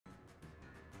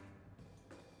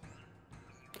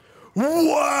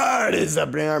What is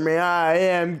happening, Army? I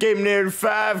am Inator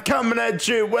 5 coming at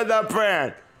you with a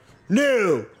brand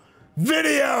new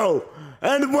video,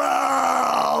 and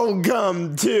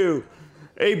welcome to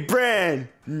a brand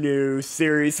new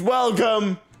series.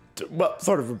 Welcome to, well,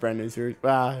 sort of a brand new series.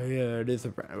 Yeah, it is a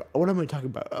brand. What am I talking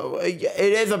about? Oh, yeah,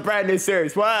 it is a brand new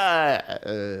series. What?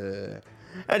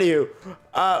 Anywho,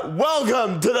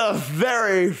 welcome to the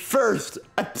very first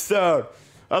episode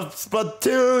of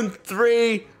Splatoon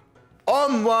 3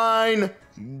 online.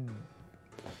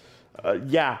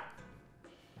 Yeah.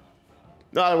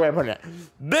 No other way of putting it.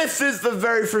 This is the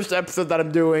very first episode that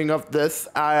I'm doing of this.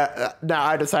 Now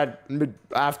I decided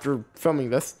after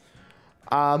filming this,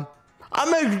 I'm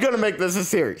gonna make this a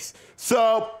series.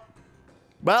 So,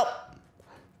 well,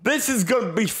 this is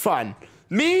gonna be fun.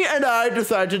 Me and I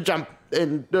decided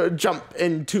to jump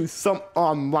into some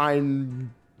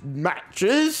online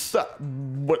matches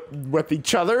with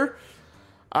each other.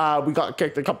 We got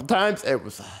kicked a couple times. It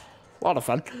was a lot of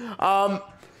fun.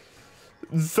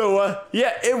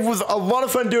 Yeah, it was a lot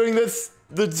of fun doing this,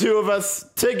 the two of us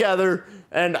together,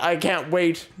 and I can't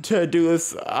wait to do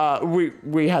this.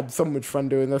 We had so much fun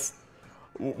doing this.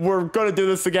 We're gonna do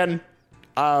this again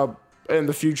in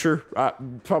the future,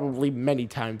 probably many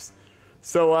times.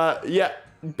 So yeah,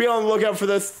 be on the lookout for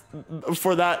this,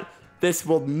 for that. This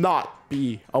will not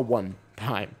be a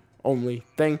one-time only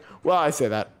thing. Well, I say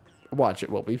that. Watch, it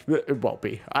will be. It won't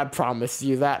be. I promise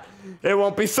you that. It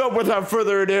won't be. So without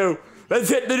further ado, let's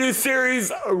hit the new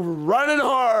series running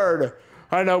hard.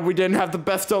 I know we didn't have the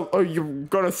best of, you're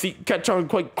gonna catch on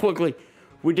quite quickly.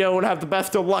 We don't have the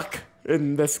best of luck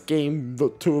in this game, the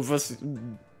two of us.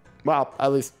 Well,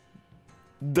 at least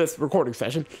this recording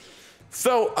session.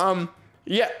 So,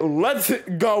 yeah, let's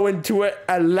go into it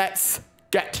and let's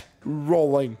get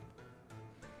rolling.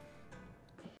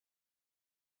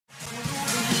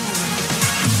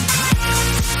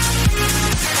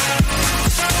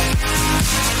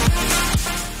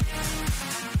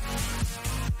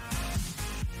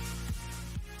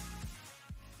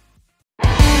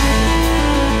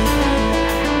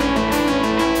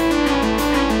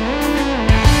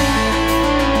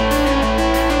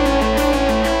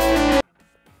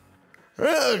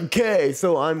 Okay,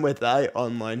 so I'm with I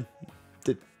online.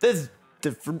 This is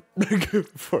different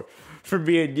for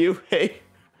me and you, hey?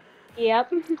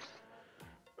 Yep.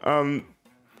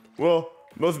 Well,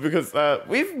 mostly because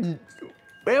we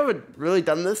haven't really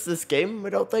done this game, I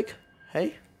don't think.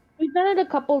 Hey? We've done it a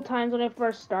couple times when I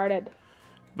first started.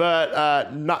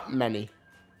 But not many.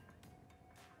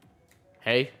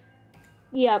 Hey?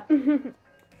 Yep.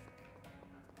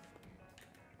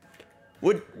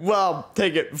 Well,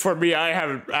 take it for me, I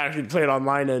haven't actually played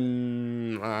online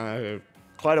in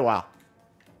quite a while.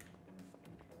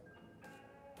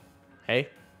 Hey?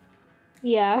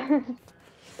 Yeah.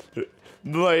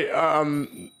 Like,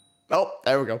 oh,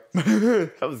 there we go.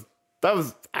 that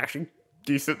was actually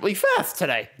decently fast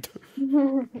today.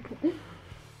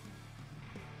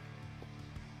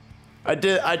 I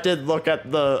did look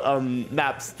at the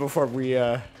maps before we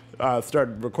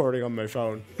started recording on my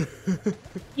phone.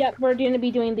 Yep, we're going to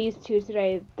be doing these two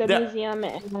today. The museum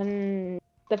and then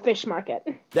the fish market.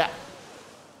 Yeah.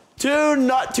 Two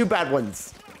not too bad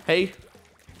ones. Hey?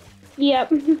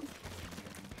 Yep.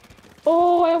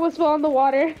 Oh, I almost fell in the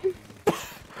water.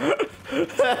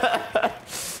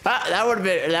 that would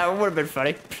have been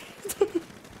funny.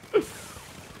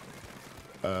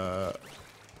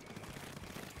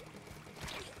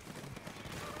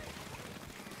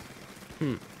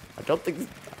 I don't think.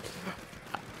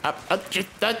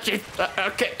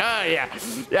 Okay. Yeah.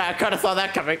 I kind of saw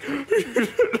that coming.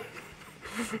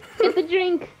 Get the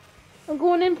drink. I'm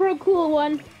going in for a cool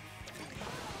one.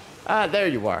 There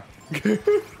you are.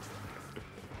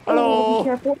 Hello. Oh, be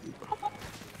careful.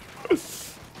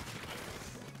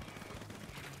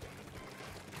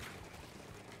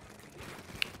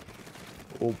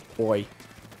 Oh boy.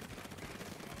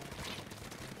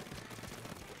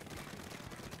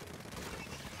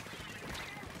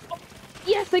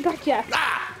 Yes, I got you.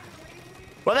 Ah!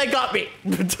 Well, they got me.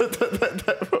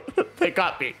 They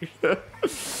got me.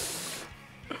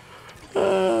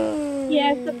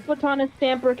 Yes, the Platonic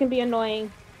Stamper can be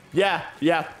annoying. Yeah.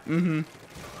 Mm-hmm.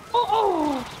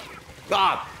 Oh!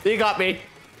 Ah, you got me.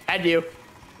 And you.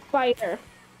 Fire.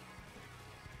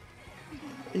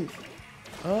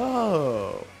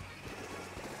 Oh.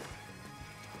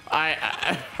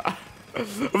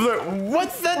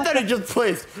 What's that I just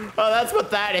placed? Oh, that's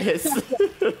what that is.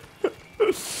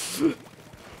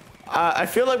 I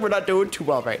feel like we're not doing too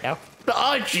well right now.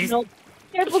 Oh, jeez. Nope.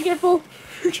 Careful.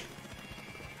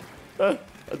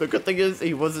 The good thing is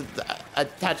he wasn't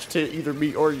attached to either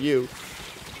me or you.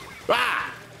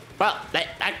 Well,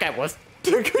 that guy was.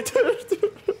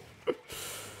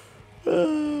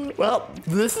 Well,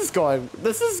 this is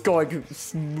going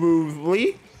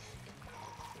smoothly.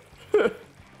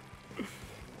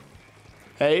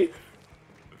 Hey.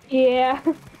 Yeah.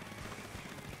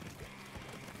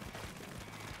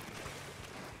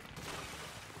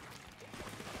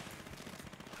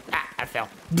 Ah, I fell.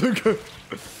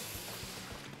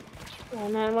 Oh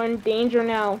man, we're in danger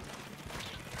now.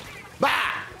 Ah!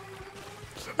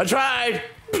 I tried.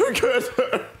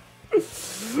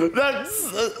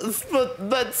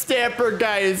 That stamper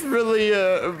guy is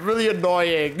really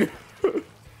annoying.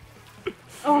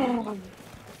 Oh.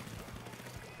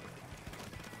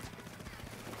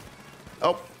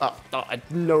 Oh, I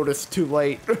noticed too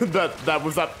late that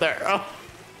was up there.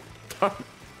 Oh,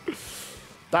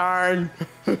 darn.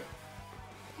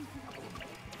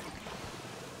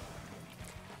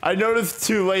 I noticed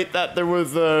too late that there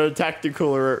was a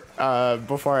tactical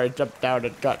before I jumped down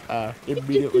and got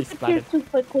immediately splatted. Too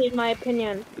quickly, in my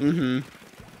opinion. Mm-hmm.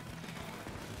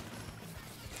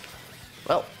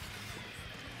 Well,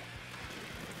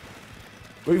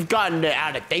 we've gotten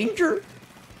out of danger.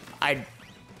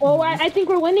 Oh, I think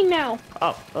we're winning now.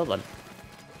 Oh, hold on.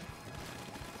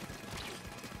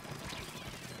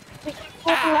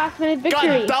 Last minute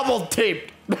victory. Got double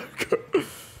teamed.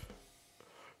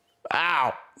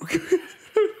 Ow.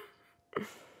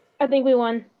 I think we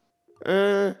won.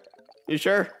 You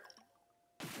sure?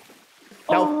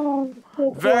 No.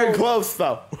 Oh, Very close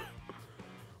though.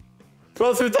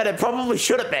 Closer than it probably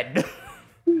should have been.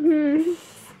 Mm-hmm.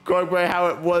 Going by how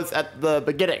it was at the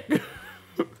beginning.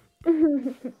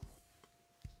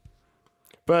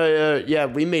 But yeah,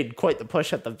 we made quite the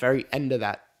push at the very end of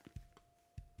that,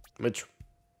 which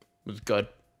was good.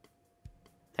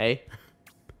 Hey.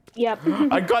 Yep.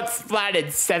 I got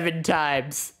splatted 7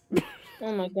 times.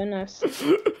 Oh my goodness.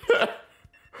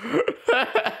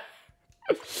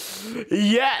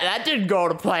 Yeah, that didn't go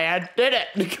to plan, did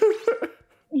it?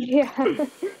 Yeah.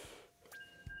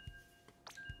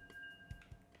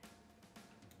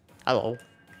 Hello.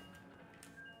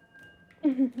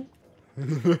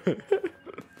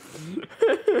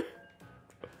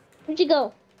 Where'd you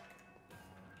go?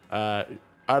 I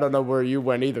don't know where you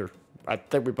went either. I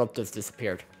think we both just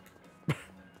disappeared.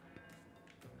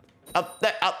 Up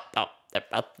there,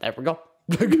 there we go.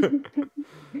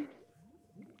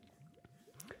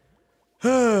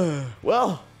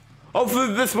 Well,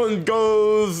 hopefully this one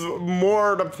goes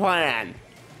more to plan.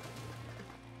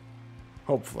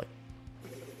 Hopefully.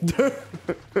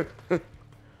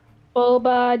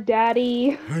 Boba,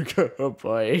 Daddy. Oh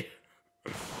boy.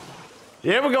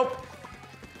 Here we go.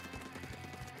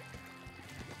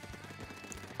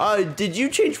 Did you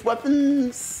change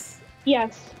weapons?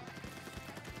 Yes.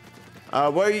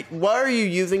 What are you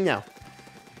using now?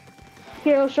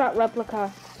 Hero shot replica.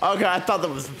 Okay, I thought that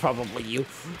was probably you.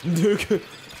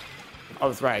 I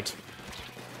was right.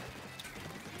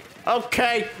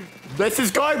 Okay, this is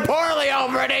going poorly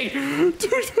already. Who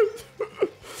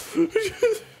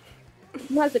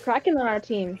has the Kraken on our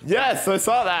team? Yes, I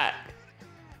saw that.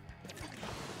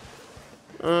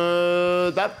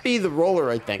 That'd be the roller,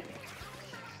 I think.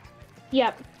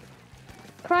 Yep.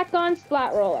 Crack on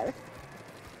Splat Roller.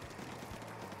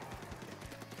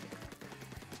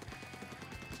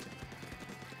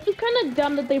 It's kind of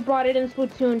dumb that they brought it in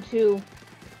Splatoon 2.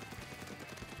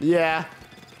 Yeah.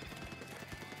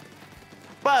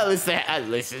 Well, at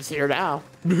least it's here now.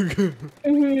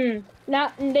 Mm-hmm.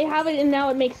 Now they have it, and now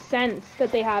it makes sense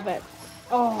that they have it.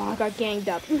 Oh, I got ganged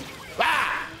up.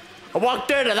 Ah! I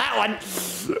walked into that one.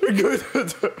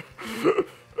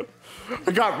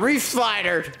 I got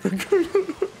re-slidered.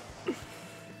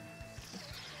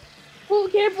 Oh,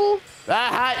 careful.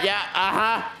 Uh-huh, yeah,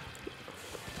 uh-huh.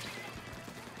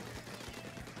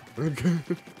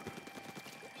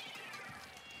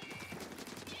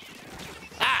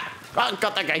 Ah! Oh,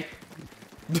 got that guy.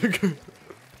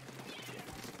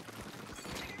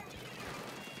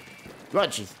 Oh,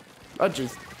 jeez. Oh,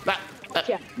 jeez.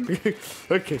 Yeah.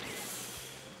 Okay.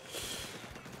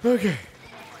 Okay.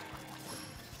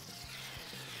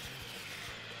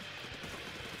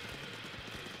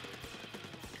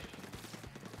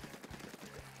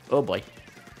 Oh boy.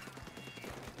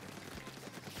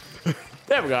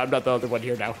 There we go. I'm not the only one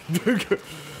here now.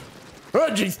 Oh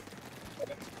jeez.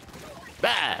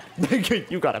 Ah,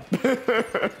 you got him.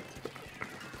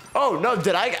 Oh no,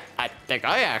 did I think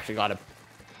I actually got him.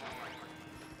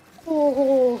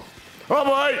 Oh. Oh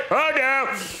boy! Oh no!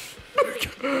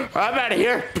 I'm out of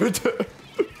here.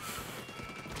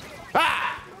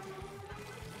 Ah!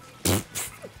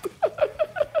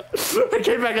 I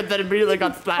came back and then immediately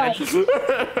got splatted.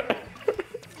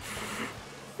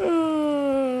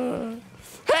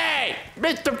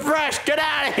 Mr. Brush, get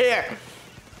out of here!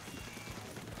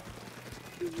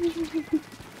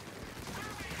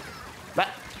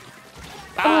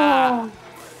 Oh.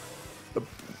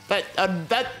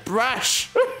 That brush!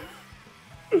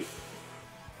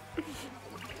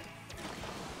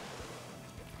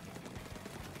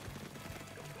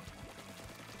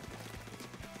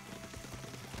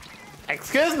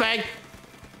 Excuse me!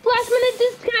 Last minute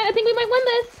disconnect. I think we might win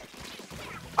this.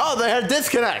 Oh, they had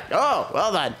disconnect. Oh,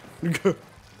 well then.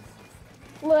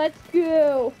 Let's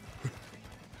go.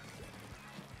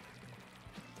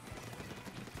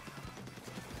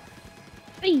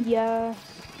 Yeah.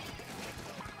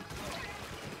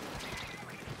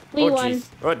 We won. Geez.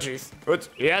 Oh jeez.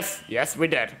 Yes, we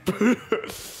did.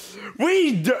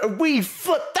 we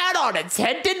flipped that on its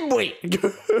head, didn't we?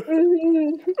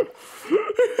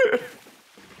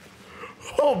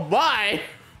 Oh my!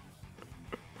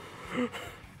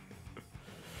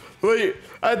 Wait,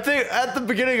 I think at the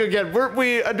beginning again, weren't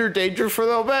we under danger for a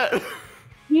little bit?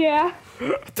 Yeah.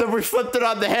 Then we flipped it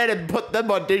on the head and put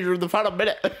them on danger in the final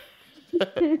minute.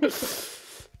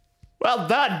 Well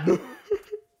done.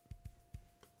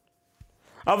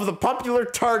 I was a popular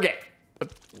target.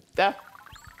 Yeah.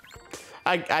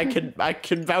 I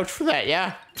can vouch for that,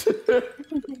 yeah.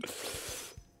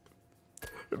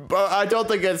 But I don't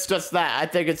think it's just that. I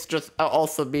think it's just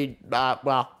also me,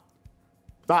 well,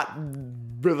 not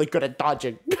really good at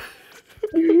dodging.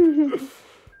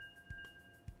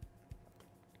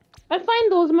 I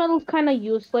find those medals kind of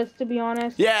useless, to be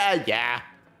honest. Yeah.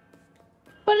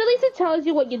 But at least it tells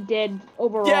you what you did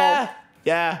overall.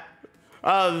 Yeah.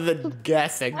 The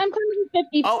guessing. I'm coming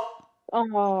 50. Oh.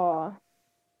 Aww.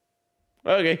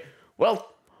 Okay. Well,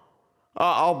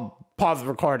 I'll pause the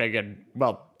recording and,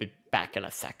 well, be back in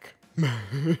a sec.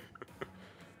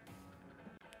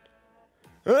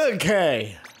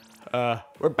 Okay.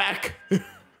 We're back.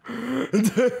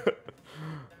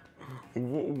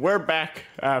 We're back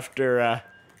after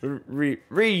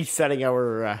resetting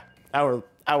our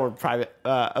private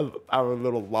our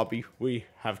little lobby we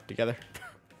have together.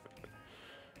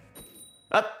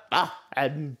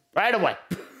 And right away.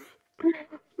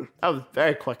 That was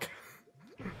very quick.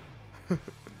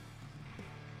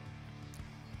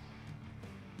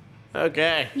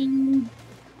 Okay.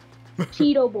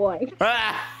 Cheeto boy.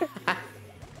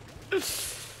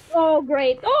 Oh,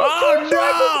 great.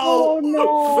 Oh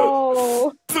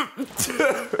no!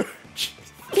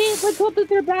 Okay, let's hope that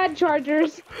they're bad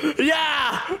chargers.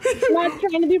 Yeah! Not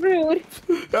trying to be rude.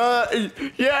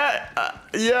 Yeah.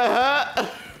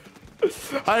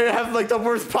 I have like the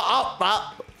worst spot.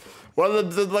 One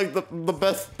of them's like the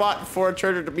best spot for a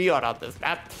charger to be on this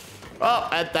map. Oh,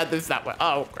 and that is that one.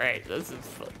 Oh, great. This is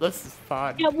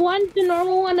fun. Yeah, one's the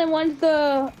normal one and one's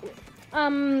the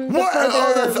what?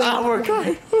 Oh, that's our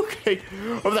guy. Okay.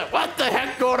 I was like, what the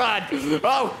heck going on?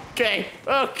 Okay.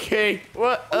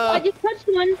 What? Oh, I just touched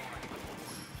one.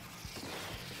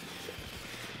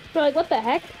 So like, what the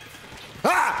heck?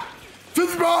 Ah!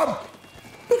 Fizz bomb!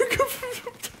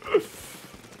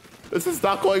 This is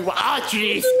not going well. Ah,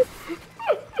 jeez.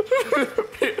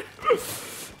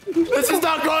 This is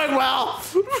not going well.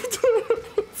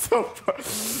 So far.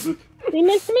 They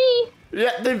missed me.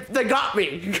 Yeah, they got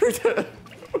me.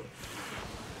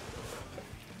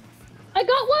 I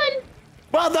got one.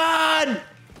 Well done.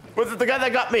 Was it the guy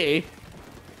that got me?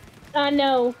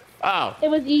 No. Oh. It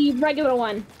was the regular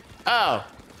one. Oh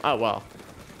well.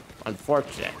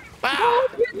 Unfortunate. Oh,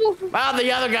 Wow,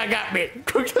 the other guy got me.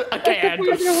 That's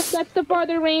the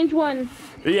farther range one.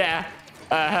 Yeah.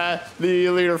 The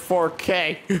Leader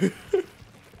 4K.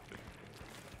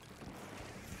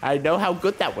 I know how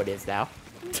good that one is now.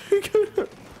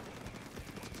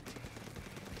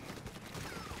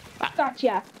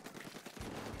 Gotcha.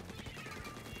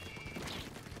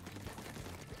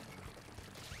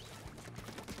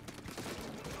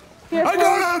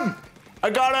 I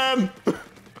got him!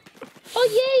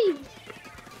 Oh, yay!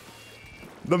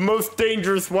 The most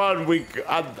dangerous one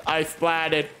I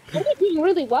splatted. They're doing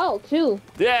really well, too.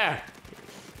 Yeah.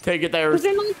 Take it there. Because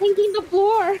they're not taking the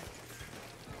floor.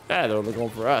 Yeah, they're only going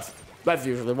for us. That's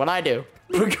usually what I do.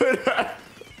 In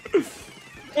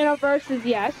a versus,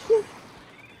 yes.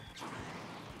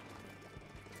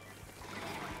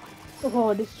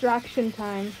 Oh, distraction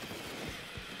time.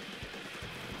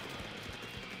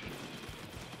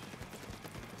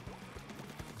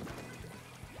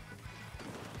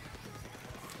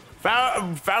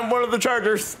 Found one of the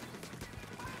chargers.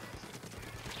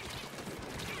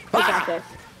 I got this.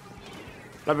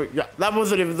 Yeah, that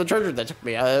wasn't even the charger that took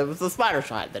me out. It was the spider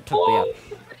shot that took me out.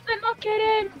 I'm not get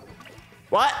him.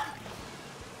 What?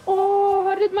 Oh,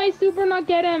 how did my super not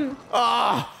get him?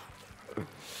 Ah.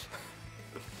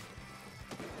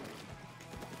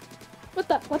 What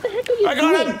the heck are you I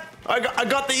doing? got him! I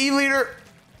got the E-leader!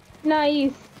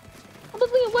 Nice.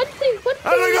 What's And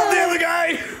I got the other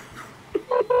guy!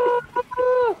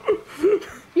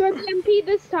 You're the MP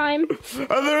this time.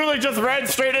 I literally just ran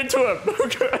straight into him.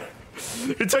 Okay.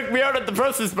 He took me out at the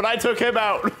process, but I took him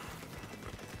out.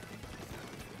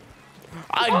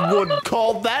 I would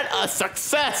call that a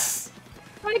success.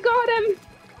 I got him.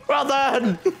 Well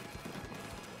done.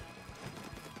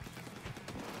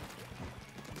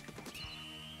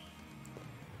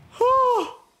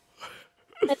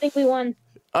 I think we won.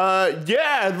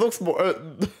 Yeah, it looks more.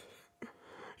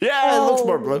 Yeah, it looks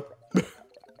more blue.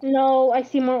 No, I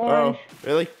see more orange. Oh,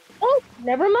 really? Oh,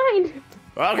 never mind.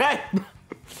 Okay.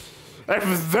 That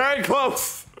was very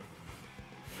close.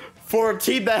 For a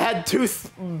team that had two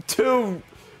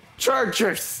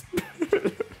chargers.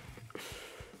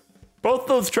 Both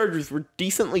those chargers were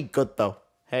decently good, though.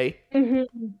 Hey? Mm-hmm.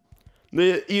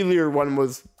 The E-leader one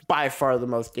was by far the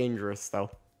most dangerous, though.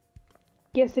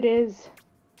 Yes, it is.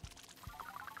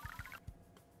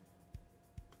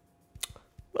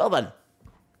 Well, then.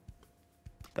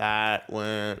 That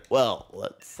went well.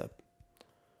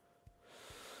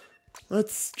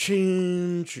 Let's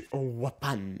change a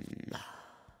weapon.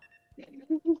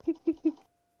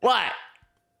 What?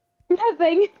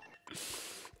 Nothing.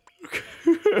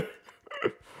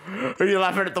 Are you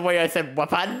laughing at the way I said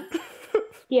weapon?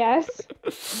 Yes.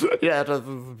 Yeah, it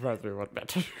doesn't surprise me one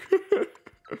bit.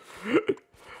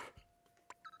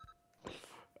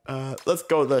 Let's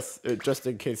go with this, just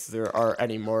in case there are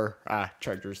any more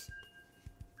chargers.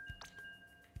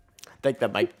 I think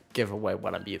that might give away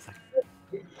what I'm using.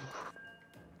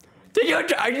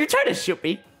 Are you trying to shoot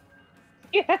me?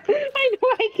 Yeah, I know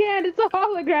I can't. It's a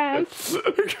hologram.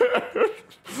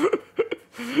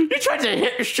 You tried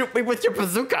to shoot me with your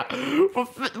bazooka.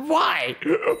 Why?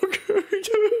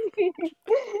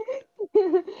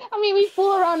 I mean, we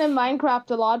fool around in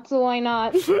Minecraft a lot, so why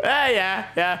not?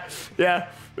 Yeah.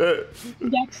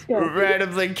 Dexter.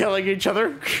 Randomly killing each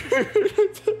other.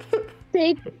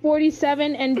 Take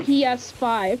 47 and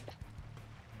PS5.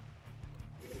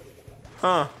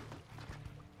 Huh.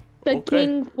 The Okay.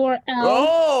 King for L.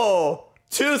 Oh!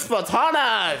 2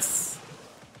 Splatonas!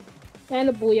 And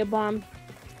a Booyah Bomb.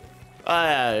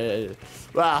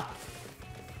 Well,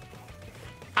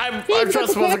 I Hey,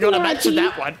 just but wasn't gonna the mention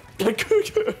that one.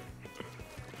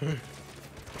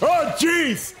 Oh,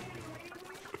 jeez!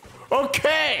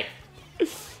 Okay!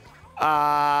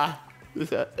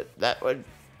 That went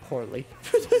poorly.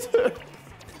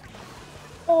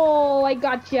 Oh, I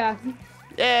gotcha.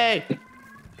 Yay!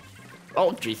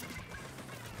 Oh, jeez.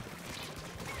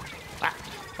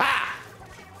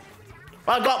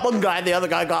 I got one guy, the other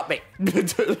guy got me.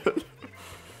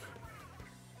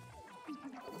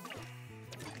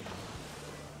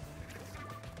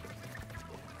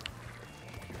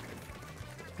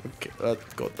 Okay,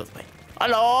 let's go this way.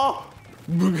 Hello?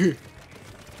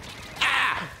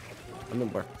 Ah! It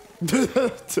didn't work.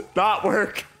 Did not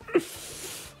work.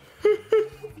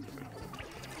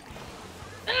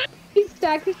 He's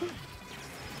stuck.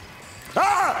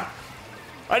 Ah!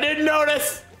 I didn't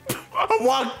notice. I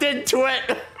walked into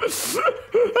it.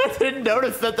 I didn't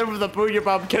notice that there was a Booyah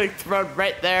Bomb getting thrown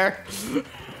right there.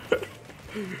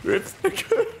 Oops.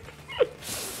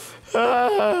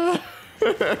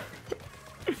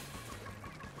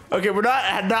 Okay, we're not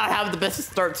having the best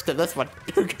starts to this one.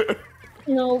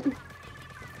 No.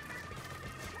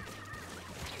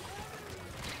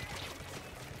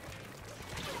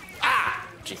 Ah!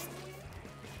 Jeez.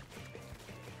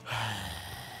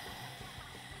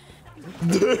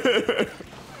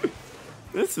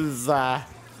 This is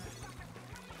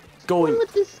going.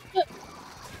 With this,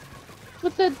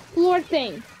 with the floor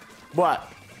thing. What?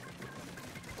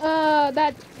 Oh,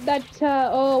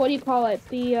 what do you call it?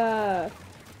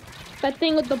 That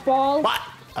thing with the ball What?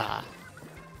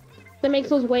 that makes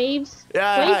those waves.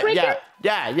 Yeah, Wave breaker?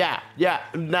 yeah.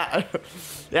 Nah,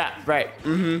 yeah, right.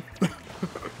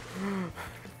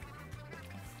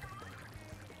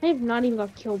 I have not even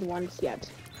got killed once yet.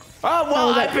 Oh, well,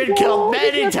 Oh, I've been killed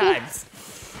many times.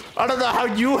 I don't know how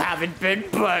you haven't been,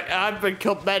 but I've been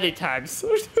killed many times.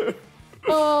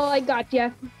 Oh, I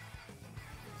gotcha.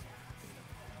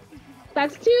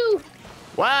 That's 2.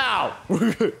 Wow.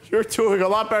 You're doing a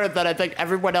lot better than I think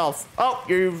everyone else. Oh,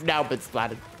 you've now been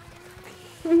splatted.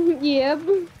 Yep.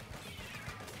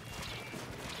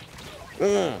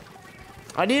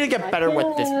 I need to get better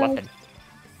with this weapon.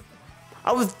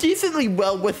 I was decently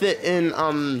well with it in,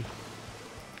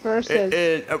 Versus.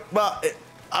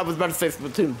 I was about to say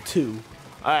Splatoon 2.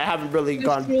 I haven't really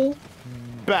gone True.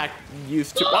 back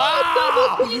used to.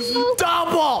 Oh,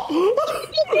 Double!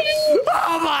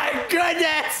 Oh my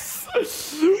goodness!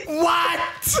 What?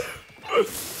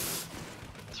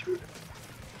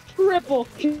 Triple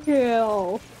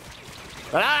kill.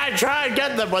 And I tried to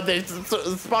get them when they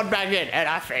spawned back in, and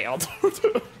I failed.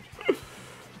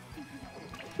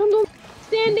 I'm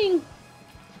standing.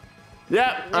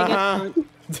 Yep.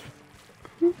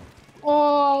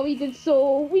 Oh, we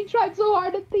tried so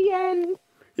hard at the end.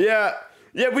 Yeah.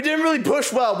 Yeah, we didn't really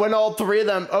push well when all three of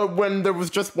them, when there was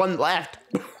just one left.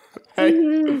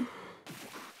 Hey.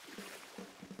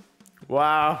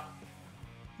 Wow.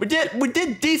 We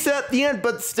did decent at the end,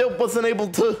 but still wasn't able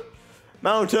to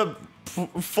mount a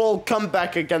full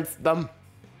comeback against them.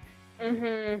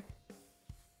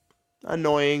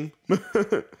 Annoying.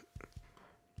 It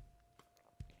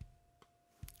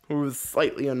was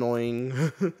slightly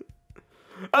annoying.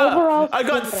 I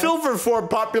got silver for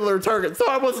popular target, so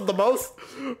I wasn't the most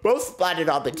splatted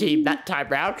on the team that time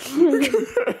round.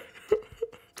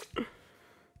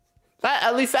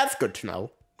 At least that's good to know.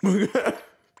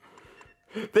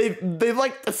 They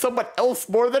liked someone else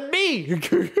more than me.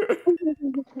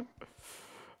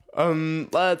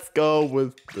 Let's go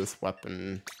with this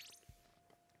weapon.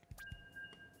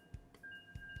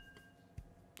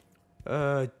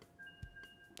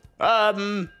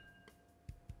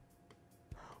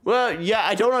 Well, yeah,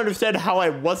 I don't understand how I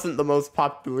wasn't the most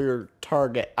popular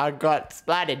target. I got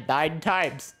splatted 9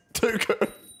 times.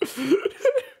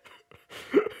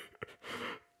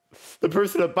 The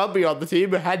person above me on the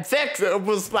team had 6. It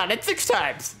was splatted 6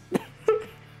 times.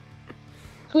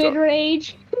 Squid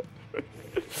Rage.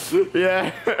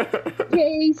 Yeah.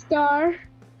 K-Star.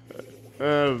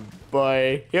 Oh,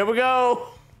 boy. Here we go.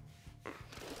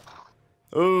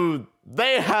 Ooh,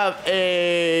 they have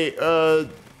a,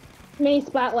 Mini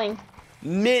Splatling.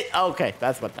 Okay,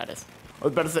 that's what that is. I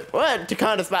was about to say, what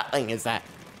kind of splatling is that?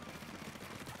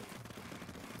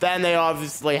 Then they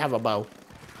obviously have a bow.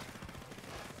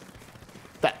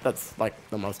 That's like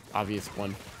the most obvious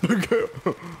one.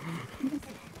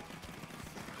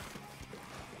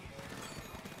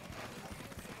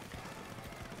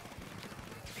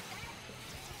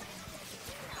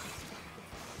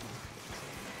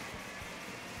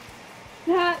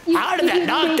 How did that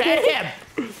not get him?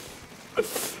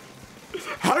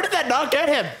 How did that not get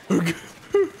him?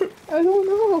 I don't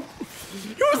know.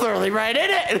 He was literally right in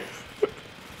it.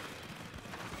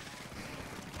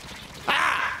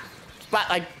 Ah! But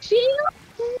like, he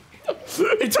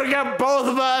took out both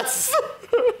of us.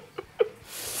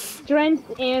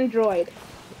 Strength android.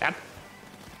 Yep.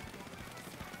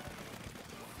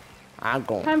 I'm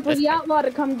going. Time for the outlaw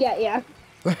to come get ya.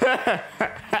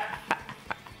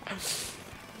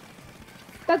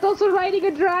 That's also riding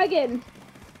a dragon.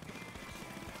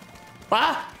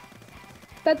 What?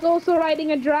 That's also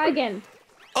riding a dragon.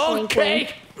 Okay.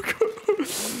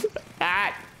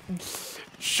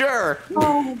 Sure.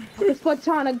 Oh, the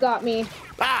Splatana got me.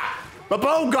 Ah, my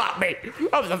bow got me.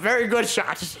 That was a very good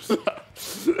shot.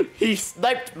 He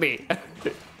sniped me.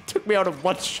 Took me out of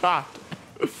one shot.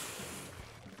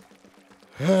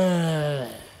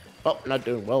 Oh, not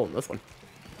doing well in this one.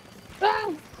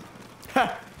 Ah!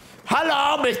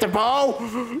 Hello, Mr. Bow.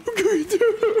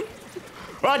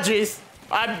 Oh, jeez.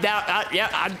 I'm down. Yeah,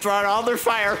 I'm drawing all their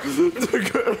fire.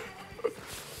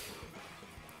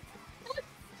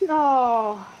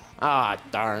 Oh. Ah,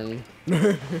 darn.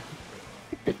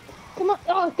 Come on.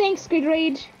 Oh, thanks, Squid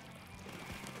Rage.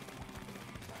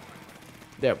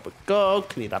 There we go.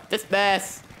 Clean up this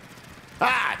mess.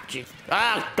 Ah, jeez.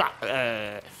 Ah, God.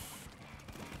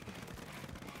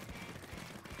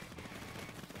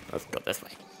 Let's go this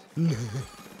way.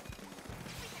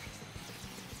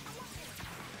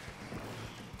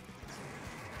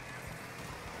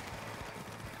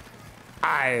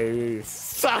 I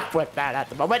suck with that at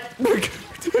the moment.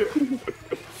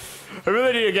 I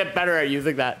really need to get better at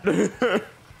using that.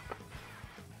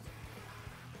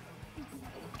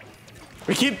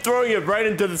 We keep throwing it right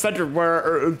into the center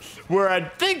where I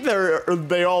think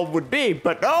they all would be,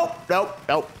 but nope.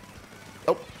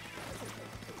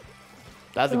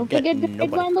 Doesn't get Don't forget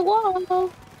nobody. on the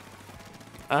wall.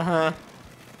 Uh-huh.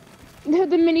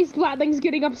 The mini Splatling's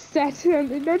getting upset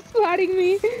and they're splatting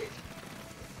me.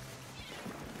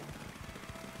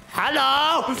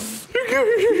 Hello!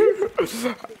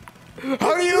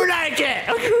 How do you like it?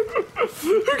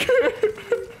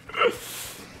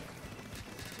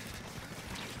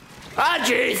 Ah,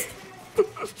 jeez!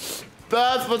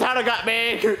 The Splatana got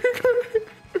me!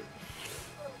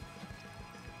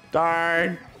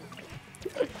 Darn.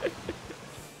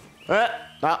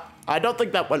 Well, I don't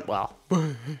think that went well.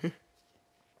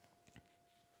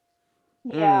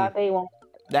 Yeah, they won't.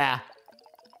 Yeah.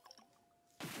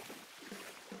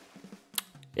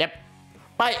 Yep.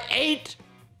 By 8.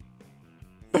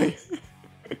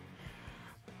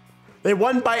 They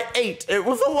won by 8. It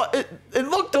was a lot. It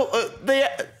looked.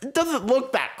 It doesn't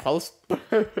look that close.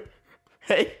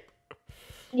 Hey.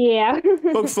 Yeah.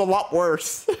 Looks a lot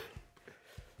worse.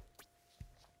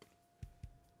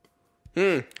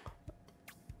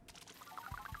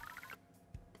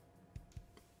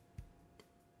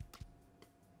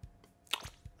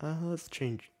 Let's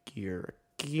change gear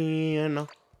again.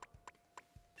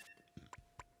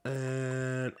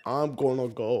 And I'm gonna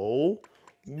go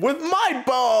with my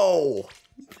bow.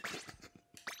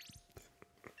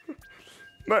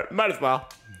 Might as well.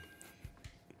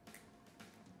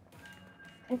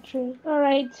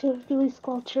 Alright, so do these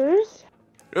sculptures.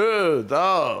 Ooh,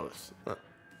 those.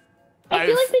 I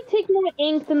feel like they take more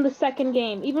ink than the second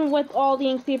game, even with all the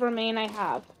Inksaber main I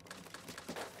have.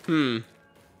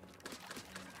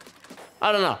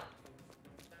 I don't know.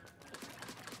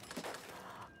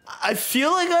 I feel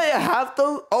like I have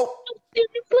to. Oh.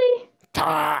 Seriously?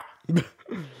 Ah.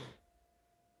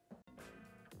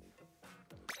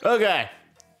 Okay.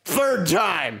 Third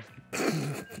time.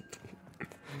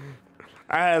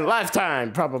 And last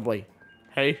time, probably.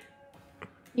 Hey?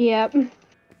 Yep.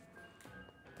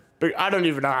 But I don't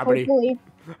even know how many.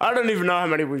 I don't even know how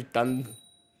many we've done.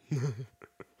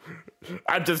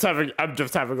 I'm just having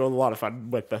a lot of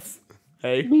fun with this.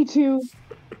 Hey? Me too.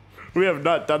 We have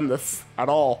not done this at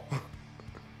all.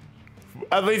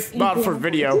 At least not for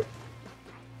video.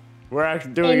 We're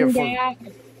actually doing it for... I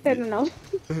don't know.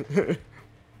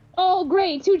 Oh,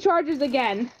 great. 2 chargers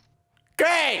again.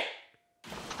 Great!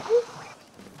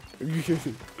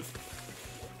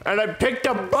 And I picked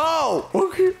a bow!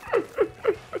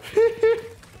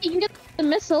 You can get the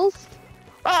missiles.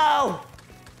 Oh!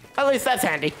 At least that's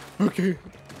handy. Okay.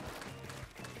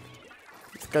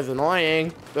 This guy's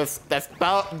annoying. This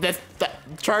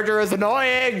charger is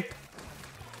annoying.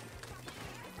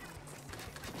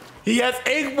 He has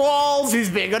ink walls. He's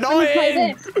being annoying. Let me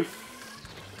try this.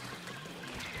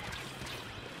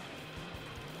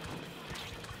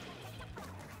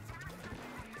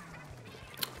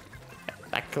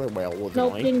 That killer whale was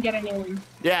Nope, annoying. didn't get a new one.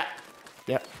 Yeah.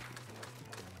 Yep.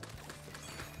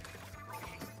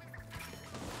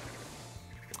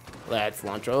 Let's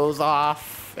launch those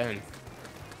off and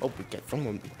hope we get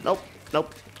someone. Nope,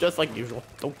 nope. Just like usual.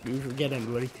 Don't usually get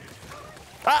anybody.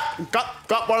 Ah,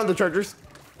 got one of the chargers.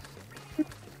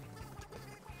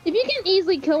 If you can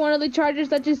easily kill one of the chargers,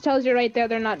 that just tells you right there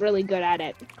they're not really good at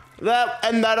it. That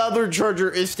other charger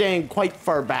is staying quite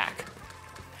far back.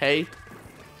 Hey.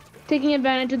 Taking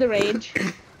advantage of the rage.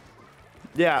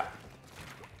 Yeah.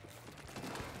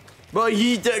 Well,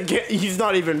 he's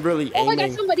not even really aiming. Oh, I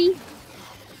got somebody.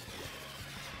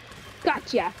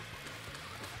 Gotcha.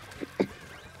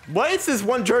 What is this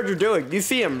one charger doing? You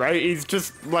see him, right? He's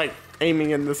just like aiming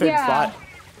in the same spot.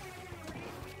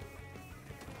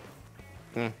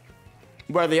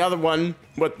 Where the other one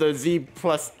with the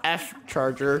Z+F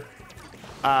charger,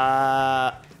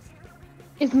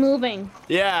 is moving.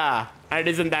 yeah, and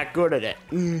isn't that good at it.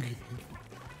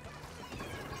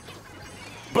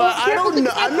 But Well, I don't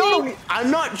know. careful, I'm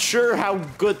not sure how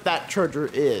good that charger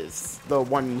is. The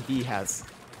one he has.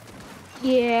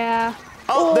 Yeah.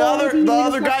 Oh, the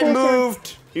other guy closer.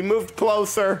 moved. He moved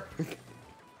closer.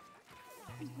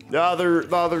 The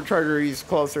other charger, he's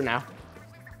closer now.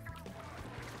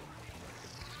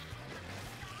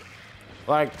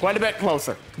 Like quite a bit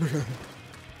closer.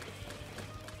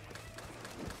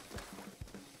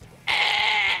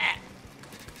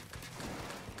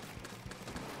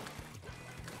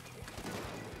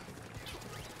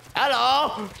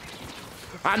 Hello.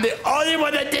 I'm the only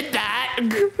one that did that.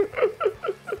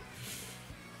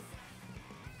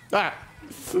 Ah.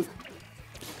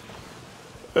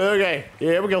 Okay,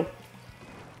 here we go.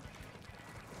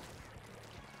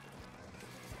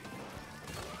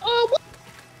 Oh, what?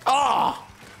 Oh!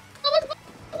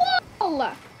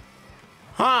 Wall.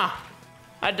 Huh.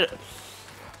 I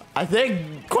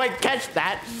didn't quite catch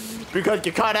that because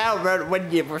you cut out right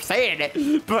when you were saying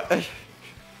it, but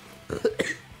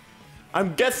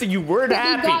I'm guessing you weren't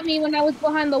happy. He got me when I was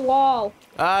behind the wall.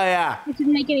 Oh, yeah. It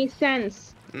didn't make any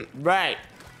sense. Right.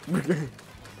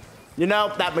 You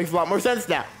know, that makes a lot more sense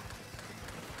now.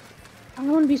 I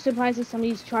wouldn't be surprised if some of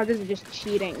these chargers are just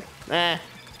cheating. I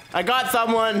got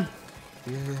someone.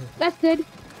 That's good.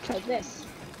 Try this.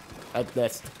 At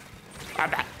this.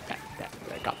 That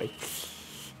got me.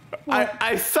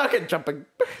 I suck at jumping.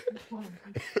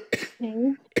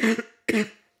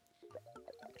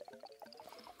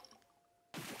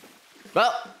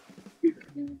 Well,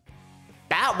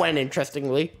 that went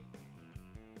interestingly.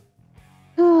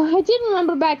 I did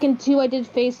remember back in 2, I did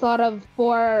face a lot of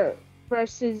 4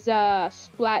 versus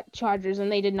Splat Chargers,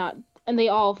 and they did not, and they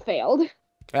all failed.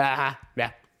 Yeah.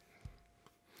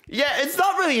 Yeah, it's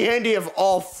not really handy if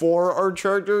all 4 are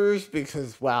chargers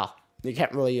because, well, you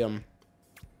can't really,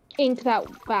 Ink that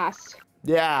fast.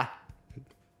 Yeah.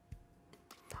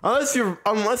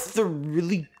 Unless they're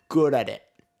really good at it.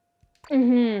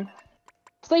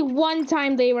 It's like one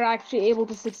time they were actually able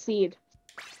to succeed.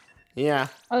 Yeah.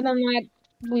 Other than that,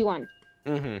 we won.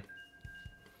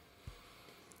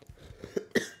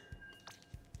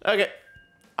 Okay.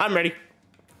 I'm ready. I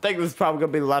think this is probably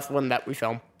gonna be the last one that we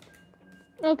film.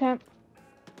 Okay.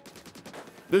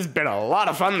 This has been a lot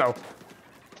of fun though.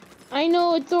 I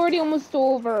know, it's already almost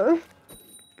over.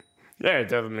 Yeah, it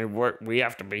doesn't mean we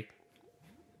have to be.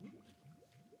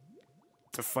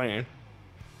 Just saying.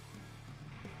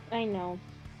 I know.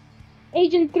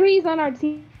 Agent 3's on our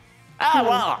team.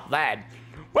 Ah,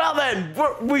 well then,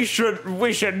 we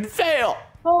shouldn't fail.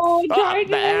 Oh, charger!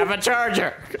 They have a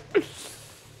charger.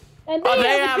 And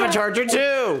they have a charger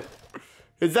too.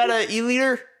 Is that an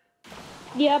E-liter?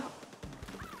 Yep.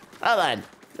 Oh, then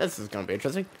this is gonna be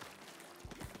interesting.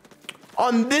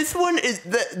 On this one,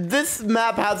 this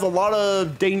map has a lot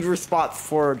of dangerous spots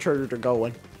for a charger to go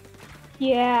in.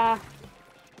 Yeah.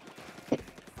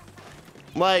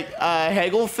 Like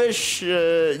hagglefish,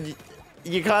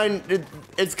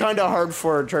 it's kind of hard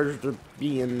for a charger to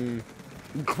be in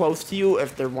close to you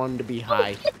if they're wanting to be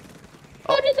high.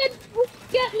 How did that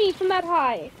get me from that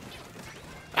high?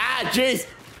 Ah, jeez!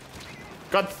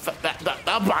 God,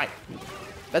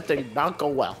 that did not go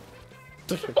well.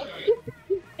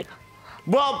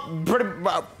 Well,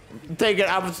 take it.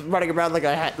 I was running around like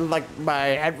my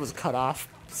head was cut off.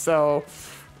 So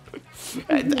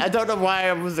I don't know why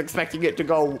I was expecting it to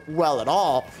go well at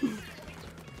all.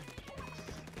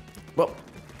 Well,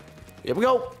 here we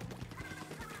go.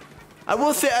 I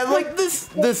will say I like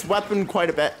this weapon quite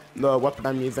a bit. The weapon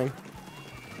I'm using.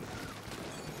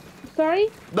 Sorry?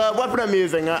 The weapon I'm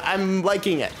using. I'm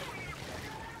liking it.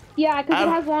 Yeah, because it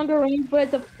has longer range, but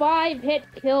it's a 5-hit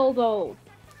kill though.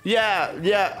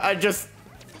 Yeah. I just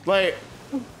like.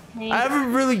 I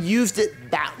haven't really used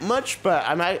it that much, but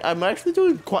I'm actually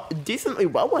doing quite decently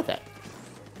well with it.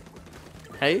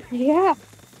 Hey? Yeah.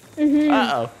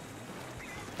 Uh-oh.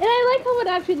 And I like how it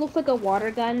actually looks like a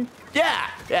water gun. Yeah,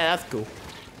 that's cool.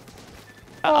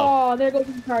 Uh-oh. Oh, there goes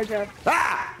the charger.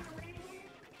 Ah!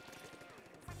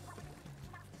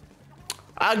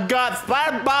 I got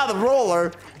splattered by the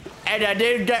roller, and I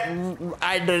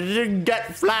didn't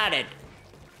get flattened.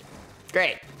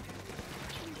 Great.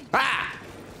 Ah!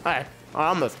 Hey, it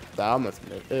almost missed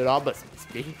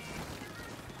me.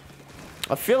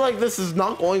 I feel like this is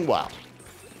not going well.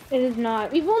 It is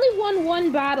not. We've only won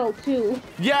one battle, too.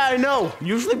 Yeah, I know.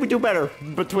 Usually we do better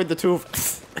between the two of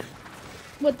us.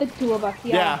 With the two of us,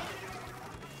 yeah.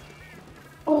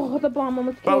 Oh, the bomb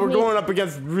almost killed me. But we're going up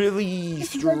against really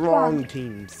strong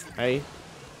teams, hey?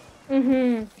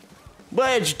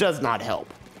 Which does not help.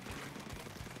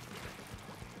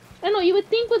 I know, you would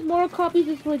think with more copies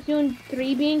of Splatoon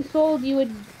 3 being sold, you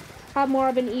would have more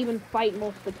of an even fight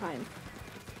most of the time.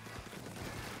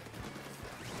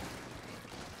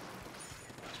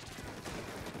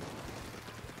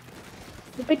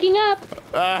 You're picking up.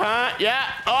 Uh-huh,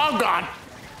 yeah. Oh, God.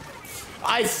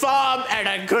 I saw him and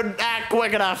I couldn't act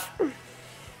quick enough.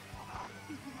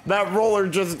 That roller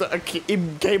just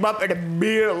came up and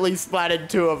immediately splatted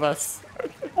 2 of us.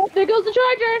 Oh, there goes the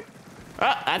charger.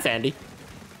 Oh, that's handy.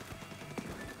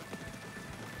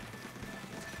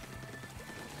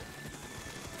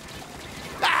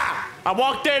 Ah! I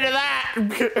walked into that.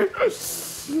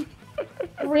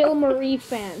 Real Marie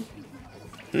fan.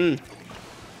 I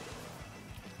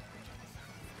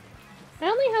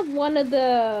only have one of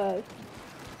the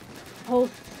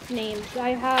host names. I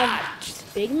have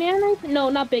Big Man. No,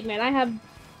 not Big Man. I have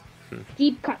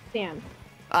Deep Cut Sam.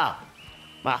 Oh.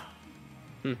 Wow.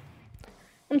 I'm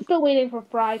still waiting for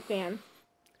Fry Fan.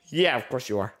 Yeah, of course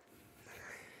you are.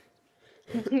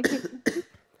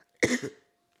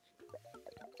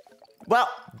 Well,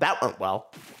 that went well.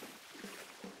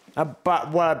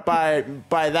 But what by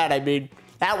that I mean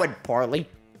that went poorly.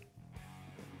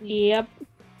 Yep.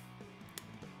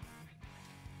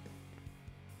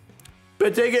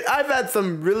 But take it, I've had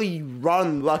some really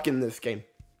rotten luck in this game.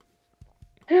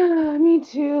 Me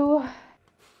too.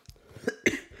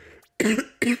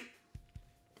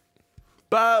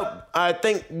 But I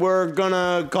think we're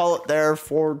gonna call it there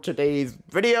for today's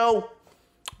video.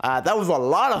 That was a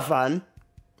lot of fun.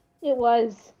 It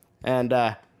was. And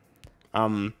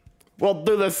we'll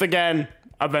do this again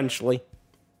eventually.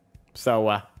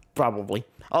 So probably.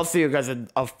 I'll see you guys in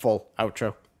a full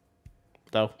outro.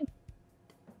 So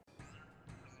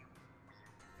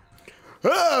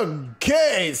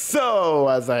Okay, so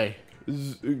as I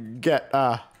get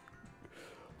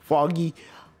foggy,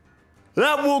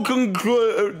 that will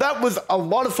conclude. That was a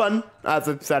lot of fun, as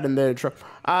I said in the intro.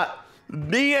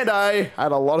 Me and I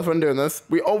had a lot of fun doing this.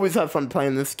 We always have fun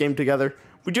playing this game together.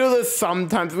 We do this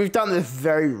sometimes. We've done this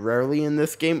very rarely in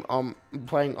this game,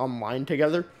 playing online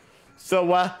together. So,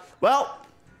 well,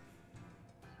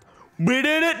 we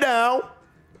did it now.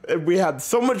 We had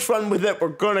so much fun with it. We're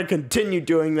gonna continue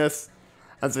doing this.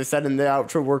 As I said in the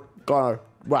outro,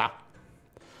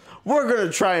 we're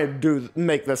gonna try and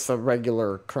make this a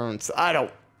regular occurrence. I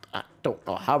don't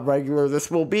know how regular this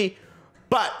will be,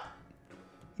 but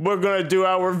we're gonna do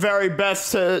our very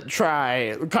best to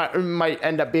try. It might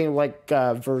end up being like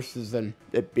versus and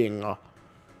it being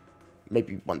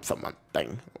maybe once a month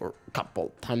thing or a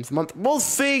couple times a month. We'll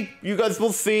see. You guys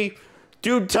will see.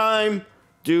 Due time.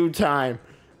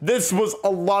 This was a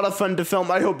lot of fun to film.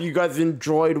 I hope you guys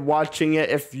enjoyed watching it,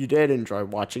 if you did enjoy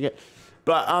watching it.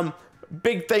 But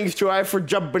big thanks to I for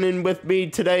jumping in with me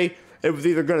today. It was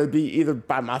either going to be either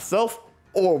by myself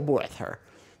or with her.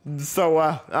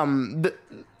 So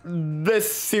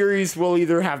this series will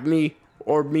either have me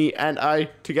or me and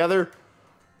I together.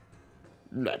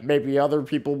 Maybe other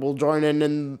people will join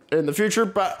in the future,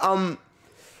 but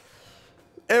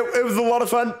it was a lot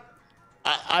of fun.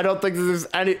 I don't think there's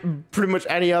pretty much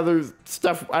any other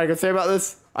stuff I can say about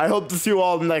this. I hope to see you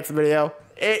all in the next video.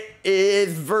 It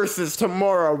is versus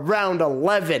tomorrow, round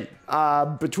 11,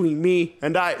 between me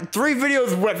and I. 3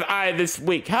 videos with I this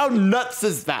week. How nuts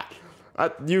is that?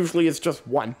 Usually it's just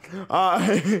one,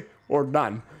 or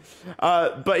none.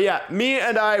 But yeah, me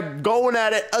and I going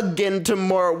at it again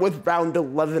tomorrow with round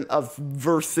 11 of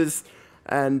versus.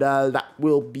 And that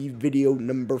will be video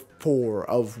number 4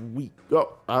 of week.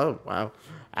 Oh, wow.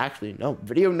 Actually, no.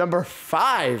 Video number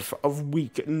 5 of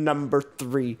week number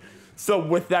 3. So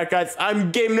with that, guys,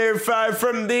 I'm Inator5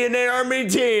 from the Inator Army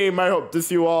team. I hope to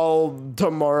see you all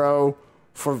tomorrow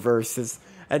for versus.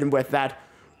 And with that,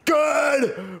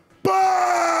 goodbye!